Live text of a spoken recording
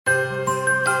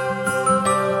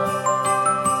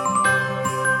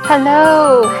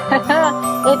Hello.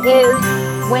 It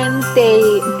is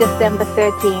Wednesday, December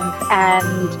 13th,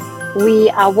 and we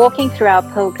are walking through our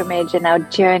pilgrimage and our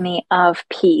journey of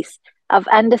peace, of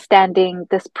understanding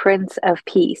this Prince of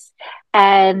Peace.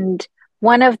 And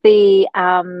one of the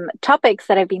topics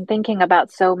that I've been thinking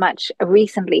about so much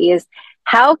recently is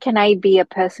how can I be a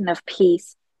person of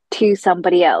peace to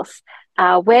somebody else?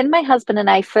 When my husband and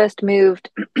I first moved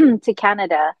to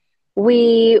Canada,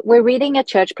 we were reading a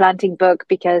church planting book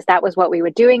because that was what we were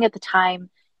doing at the time,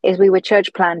 is we were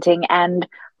church planting. And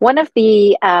one of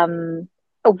the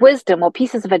wisdom or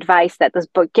pieces of advice that this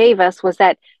book gave us was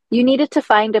that you needed to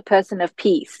find a person of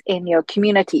peace in your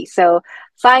community. So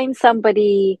find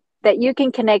somebody that you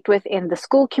can connect with in the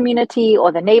school community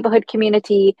or the neighborhood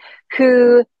community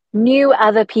who knew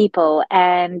other people,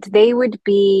 and they would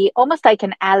be almost like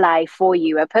an ally for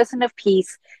you, a person of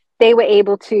peace. They were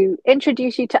able to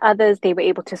introduce you to others. They were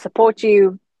able to support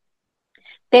you.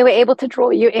 They were able to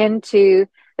draw you into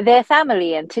their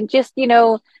family and to just,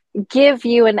 give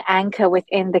you an anchor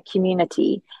within the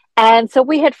community. And so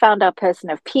we had found our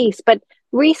person of peace. But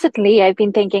recently I've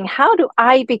been thinking, how do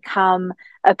I become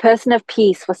a person of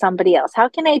peace for somebody else? How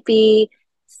can I be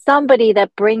somebody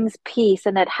that brings peace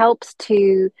and that helps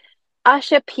to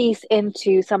usher peace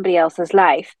into somebody else's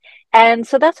life? And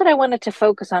so that's what I wanted to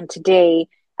focus on today,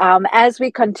 as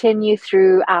we continue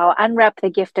through our Unwrap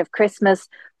the Gift of Christmas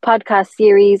podcast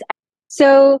series.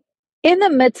 So, in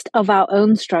the midst of our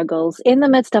own struggles, in the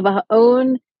midst of our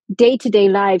own day to day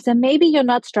lives, and maybe you're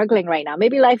not struggling right now,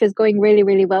 maybe life is going really,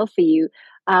 really well for you,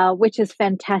 which is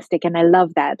fantastic. And I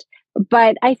love that.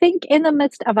 But I think in the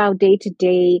midst of our day to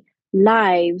day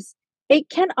lives, it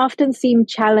can often seem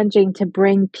challenging to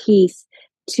bring peace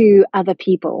to other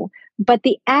people. But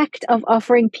the act of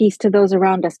offering peace to those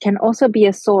around us can also be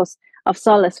a source of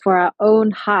solace for our own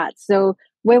hearts. So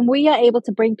when we are able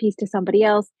to bring peace to somebody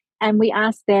else and we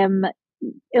ask them,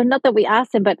 not that we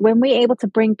ask them, but when we're able to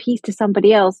bring peace to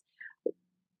somebody else,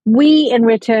 we in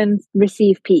return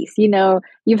receive peace.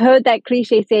 You've heard that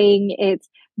cliche saying, it's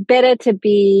better to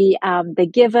be the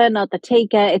giver, not the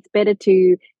taker. It's better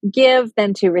to give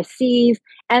than to receive.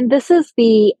 And this is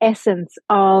the essence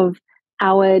of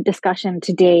our discussion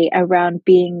today around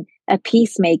being a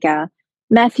peacemaker.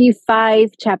 Matthew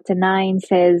 5, chapter 9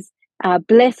 says,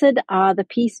 Blessed are the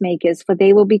peacemakers, for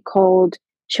they will be called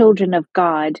children of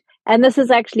God. And this is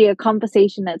actually a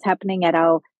conversation that's happening at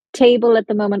our table at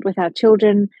the moment with our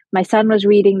children. My son was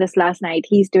reading this last night.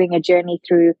 He's doing a journey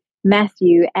through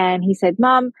Matthew, and he said,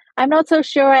 Mom, I'm not so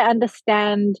sure I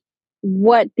understand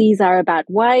what these are about.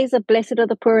 Why is it blessed are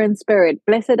the poor in spirit?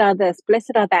 Blessed are this,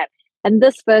 blessed are that. And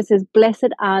this verse is, Blessed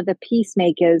are the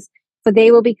peacemakers, for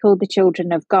they will be called the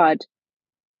children of God.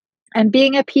 And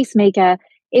being a peacemaker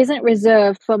isn't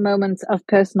reserved for moments of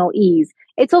personal ease.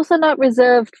 It's also not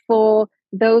reserved for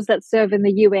those that serve in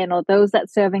the UN or those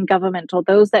that serve in government or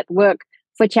those that work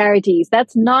for charities.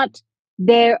 That's not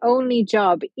their only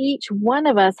job. Each one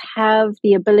of us have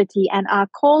the ability and are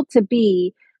called to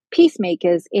be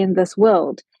peacemakers in this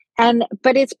world.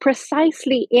 But it's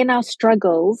precisely in our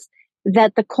struggles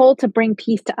that the call to bring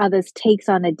peace to others takes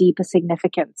on a deeper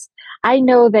significance. I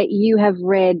know that you have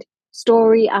read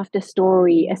story after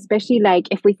story, especially like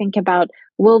if we think about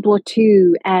World War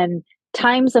II and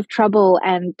times of trouble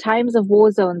and times of war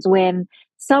zones, when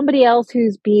somebody else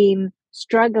who's been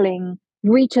struggling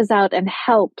reaches out and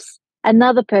helps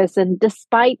another person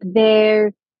despite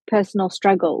their personal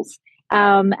struggles.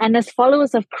 And as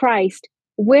followers of Christ,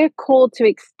 we're called to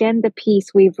extend the peace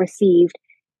we've received,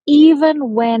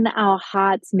 even when our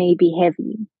hearts may be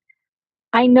heavy.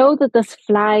 I know that this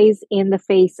flies in the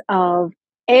face of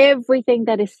everything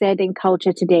that is said in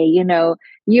culture today. You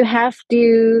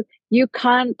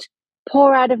can't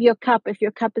pour out of your cup if your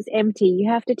cup is empty.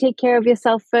 You have to take care of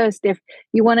yourself first if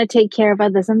you want to take care of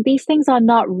others. And these things are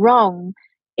not wrong.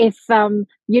 If,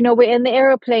 we're in the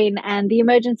airplane and the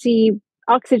emergency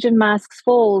oxygen masks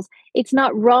falls, it's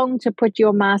not wrong to put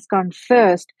your mask on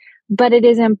first. But it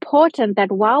is important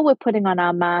that while we're putting on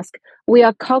our mask, we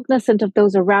are cognizant of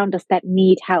those around us that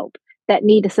need help, that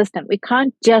need assistance. We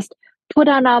can't just put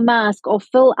on our mask or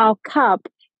fill our cup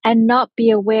and not be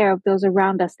aware of those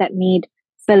around us that need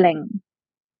filling.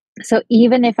 So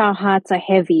even if our hearts are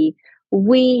heavy,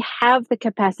 we have the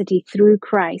capacity through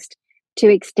Christ to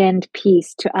extend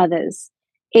peace to others.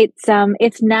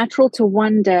 It's natural to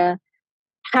wonder,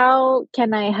 how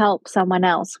can I help someone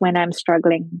else when I'm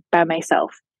struggling by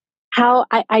myself?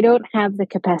 I don't have the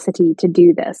capacity to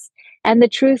do this. And the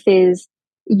truth is,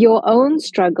 your own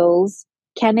struggles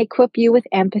can equip you with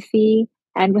empathy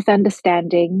and with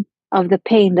understanding of the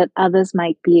pain that others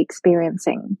might be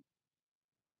experiencing.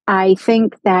 I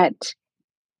think that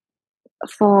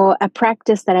for a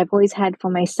practice that I've always had for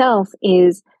myself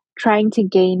is trying to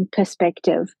gain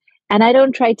perspective. And I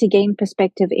don't try to gain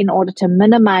perspective in order to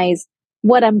minimize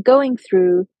what I'm going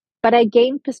through, but I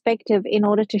gain perspective in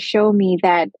order to show me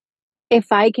that if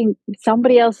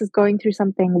somebody else is going through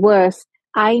something worse,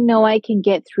 I know I can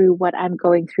get through what I'm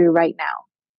going through right now,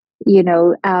 you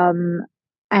know.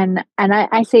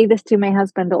 I say this to my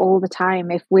husband all the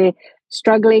time. If we're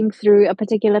struggling through a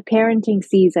particular parenting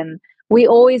season, we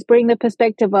always bring the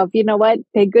perspective of, you know what,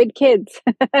 they're good kids.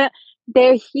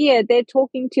 They're here, they're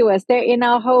talking to us, they're in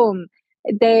our home.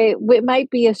 It might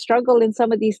be a struggle in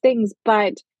some of these things,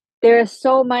 but there is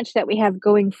so much that we have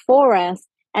going for us,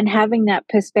 and having that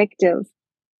perspective.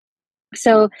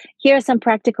 So here are some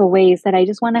practical ways that I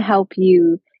just want to help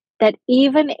you, that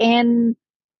even in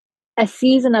a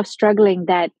season of struggling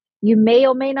that you may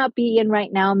or may not be in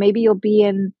right now. Maybe you'll be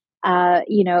in,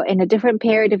 in a different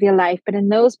period of your life, but in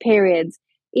those periods,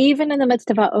 even in the midst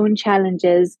of our own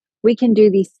challenges, we can do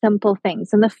these simple things.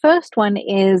 And the first one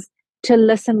is to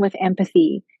listen with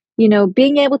empathy.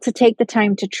 Being able to take the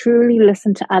time to truly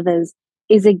listen to others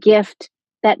is a gift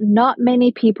that not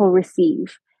many people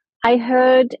receive. I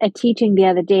heard a teaching the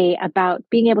other day about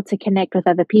being able to connect with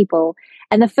other people.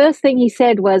 And the first thing he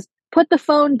said was, put the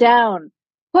phone down.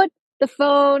 Put the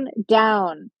phone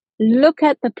down. Look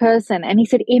at the person. And he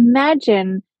said,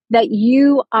 imagine that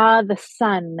you are the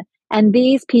sun and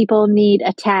these people need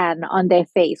a tan on their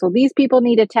face, or these people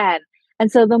need a tan.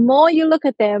 And so the more you look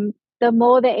at them, the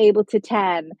more they're able to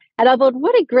tan. And I thought,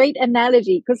 what a great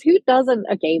analogy, because who doesn't?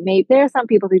 Okay, maybe there are some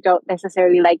people who don't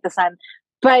necessarily like the sun,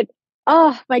 but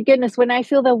oh my goodness, when I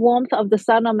feel the warmth of the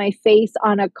sun on my face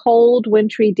on a cold,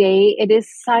 wintry day, it is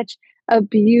such a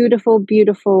beautiful,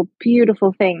 beautiful,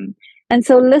 beautiful thing. And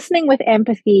so listening with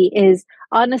empathy is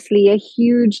honestly a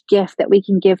huge gift that we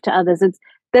can give to others. It's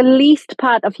the least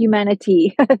part of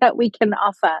humanity that we can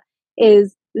offer,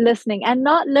 is listening, and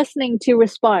not listening to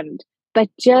respond, but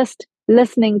just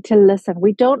listening to listen.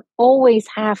 We don't always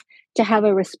have to have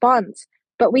a response,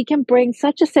 but we can bring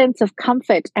such a sense of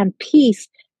comfort and peace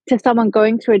to someone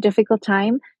going through a difficult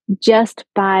time just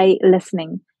by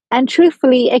listening. And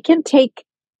truthfully, it can take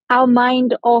our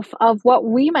mind off of what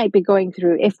we might be going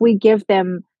through if we give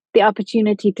them the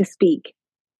opportunity to speak.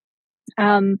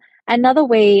 Another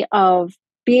way of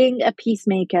being a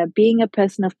peacemaker, being a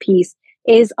person of peace,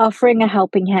 is offering a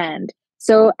helping hand.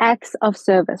 So acts of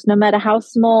service, no matter how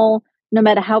small, no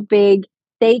matter how big,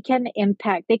 they can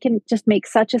just make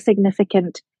such a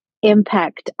significant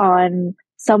impact on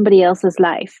somebody else's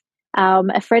life.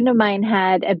 A friend of mine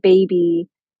had a baby.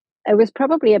 It was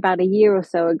probably about a year or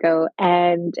so ago,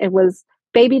 and it was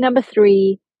baby number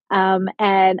three.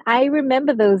 And I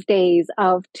remember those days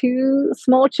of two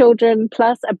small children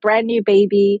plus a brand new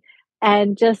baby,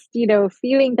 and just,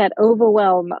 feeling that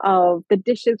overwhelm of the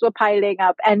dishes were piling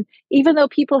up. And even though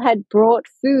people had brought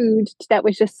food that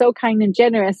was just so kind and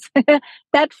generous,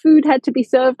 that food had to be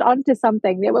served onto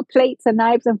something. There were plates and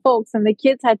knives and forks, and the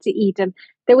kids had to eat, and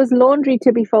there was laundry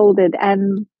to be folded.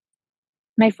 And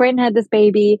my friend had this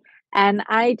baby, and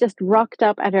I just rocked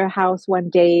up at her house one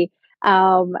day,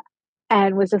 um,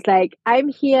 and was just like, I'm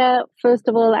here. First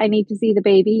of all, I need to see the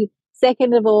baby.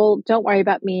 Second of all, don't worry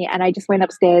about me. And I just went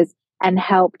upstairs and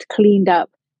helped cleaned up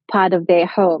part of their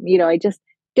home. I just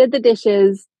did the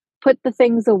dishes, put the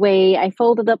things away. I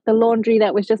folded up the laundry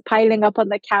that was just piling up on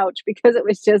the couch, because it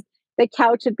was just, the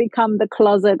couch had become the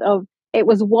closet of, it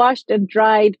was washed and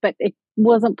dried, but it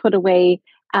wasn't put away.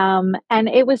 And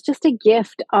it was just a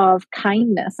gift of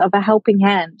kindness, of a helping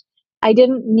hand. I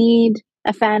didn't need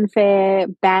a fanfare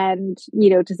band,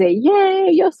 to say, yay,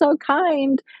 you're so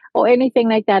kind, or anything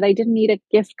like that. I didn't need a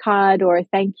gift card or a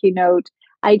thank you note.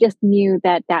 I just knew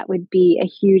that that would be a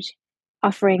huge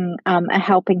offering, a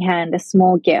helping hand, a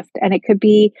small gift. And it could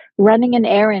be running an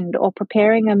errand or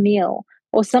preparing a meal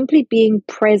or simply being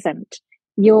present.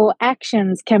 Your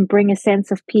actions can bring a sense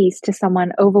of peace to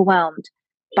someone overwhelmed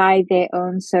by their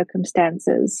own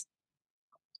circumstances.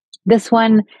 This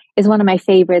one is one of my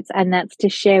favorites, and that's to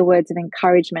share words of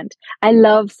encouragement. I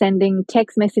love sending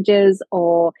text messages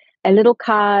or a little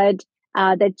card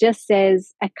that just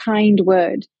says a kind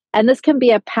word. And this can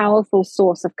be a powerful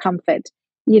source of comfort.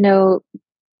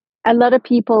 A lot of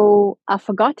people are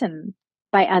forgotten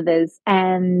by others,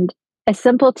 and a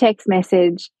simple text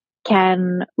message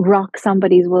can rock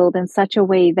somebody's world in such a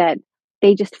way that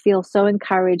they just feel so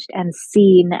encouraged and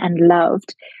seen and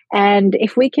loved. And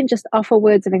if we can just offer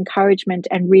words of encouragement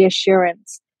and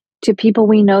reassurance to people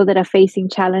we know that are facing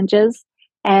challenges,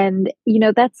 and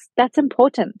that's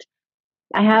important.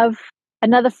 I have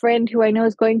another friend who I know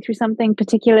is going through something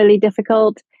particularly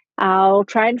difficult. I'll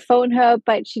try and phone her,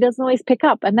 but she doesn't always pick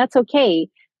up, and that's okay.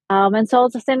 And so I'll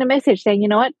just send a message saying, you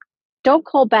know what, don't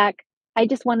call back. I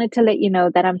just wanted to let you know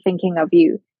that I'm thinking of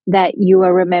you, that you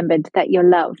are remembered, that you're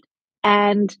loved.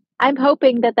 And I'm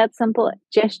hoping that that simple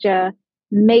gesture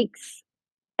makes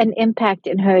an impact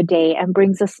in her day and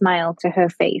brings a smile to her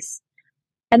face.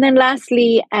 And then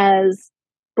lastly, as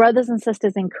brothers and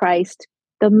sisters in Christ,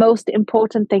 the most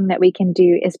important thing that we can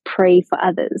do is pray for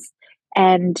others.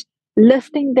 And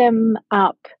lifting them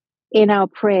up in our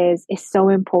prayers is so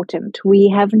important.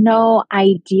 We have no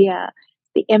idea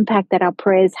the impact that our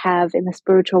prayers have in the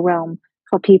spiritual realm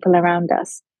for people around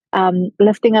us.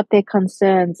 Lifting up their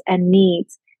concerns and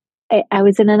needs. I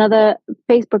was in another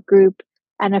Facebook group,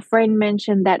 and a friend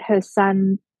mentioned that her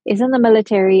son is in the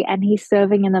military and he's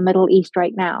serving in the Middle East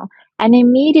right now. And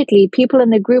immediately people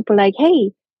in the group were like,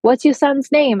 hey, what's your son's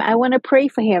name? I want to pray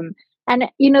for him. And,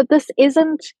 this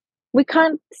isn't, we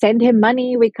can't send him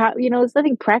money. We can't, it's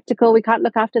nothing practical. We can't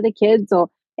look after the kids or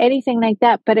anything like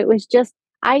that. But it was just,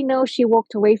 I know she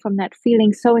walked away from that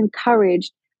feeling so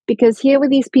encouraged, because here were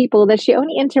these people that she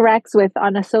only interacts with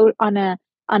on a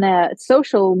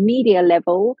social media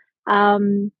level.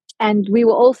 And we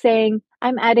were all saying,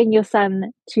 I'm adding your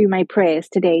son to my prayers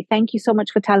today. Thank you so much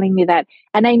for telling me that.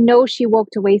 And I know she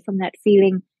walked away from that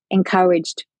feeling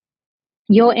encouraged.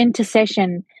 Your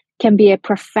intercession can be a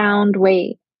profound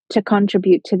way to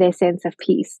contribute to their sense of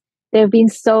peace. There have been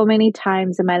so many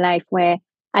times in my life where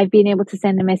I've been able to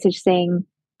send a message saying,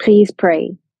 please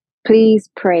pray, please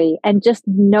pray. And just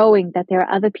knowing that there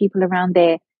are other people around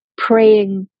there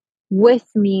praying with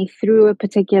me through a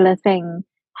particular thing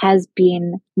has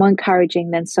been more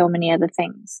encouraging than so many other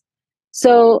things.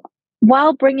 So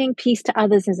while bringing peace to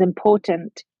others is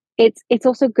important, it's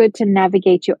also good to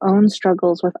navigate your own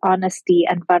struggles with honesty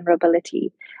and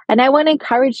vulnerability. And I want to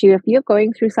encourage you, if you're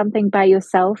going through something by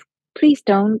yourself, please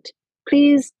don't.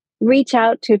 Please reach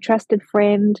out to a trusted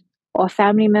friend or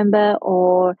family member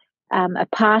or a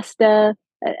pastor,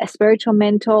 a spiritual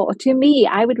mentor, or to me.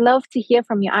 I would love to hear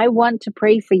from you. I want to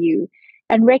pray for you,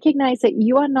 and recognize that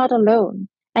you are not alone.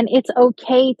 And it's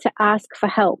okay to ask for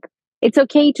help. It's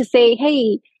okay to say,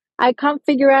 hey, I can't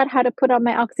figure out how to put on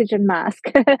my oxygen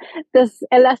mask. This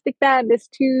elastic band is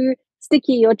too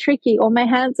sticky or tricky, or my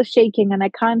hands are shaking and I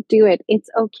can't do it. It's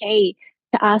okay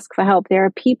to ask for help. There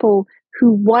are people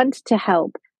who want to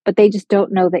help, but they just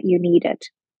don't know that you need it.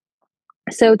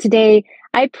 So today,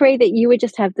 I pray that you would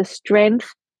just have the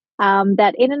strength,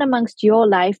 that in and amongst your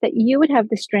life, that you would have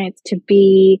the strength to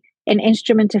be an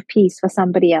instrument of peace for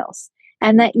somebody else.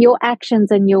 And that your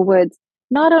actions and your words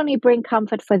not only bring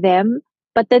comfort for them,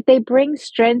 but that they bring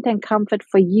strength and comfort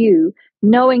for you,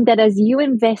 knowing that as you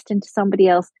invest into somebody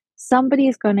else, somebody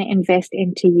is going to invest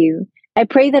into you. I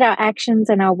pray that our actions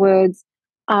and our words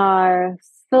are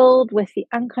filled with the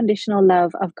unconditional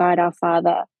love of God our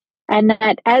Father, and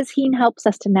that as He helps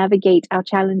us to navigate our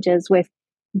challenges with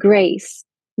grace,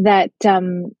 that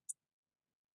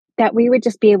that we would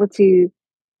just be able to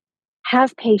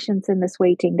have patience in this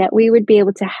waiting, that we would be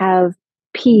able to have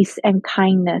peace and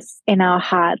kindness in our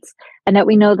hearts, and that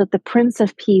we know that the Prince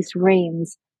of Peace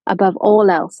reigns above all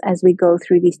else as we go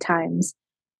through these times.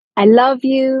 I love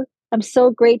you. I'm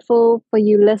so grateful for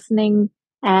you listening.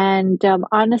 And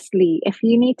honestly, if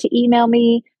you need to email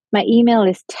me, my email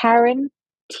is Taryn,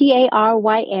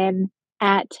 Taryn,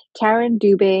 at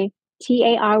TarynDube,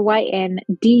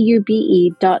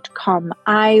 TarynDube.com.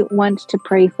 I want to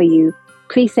pray for you.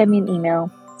 Please send me an email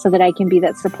so that I can be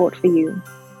that support for you.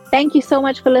 Thank you so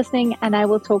much for listening, and I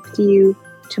will talk to you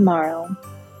tomorrow.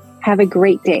 Have a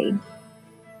great day.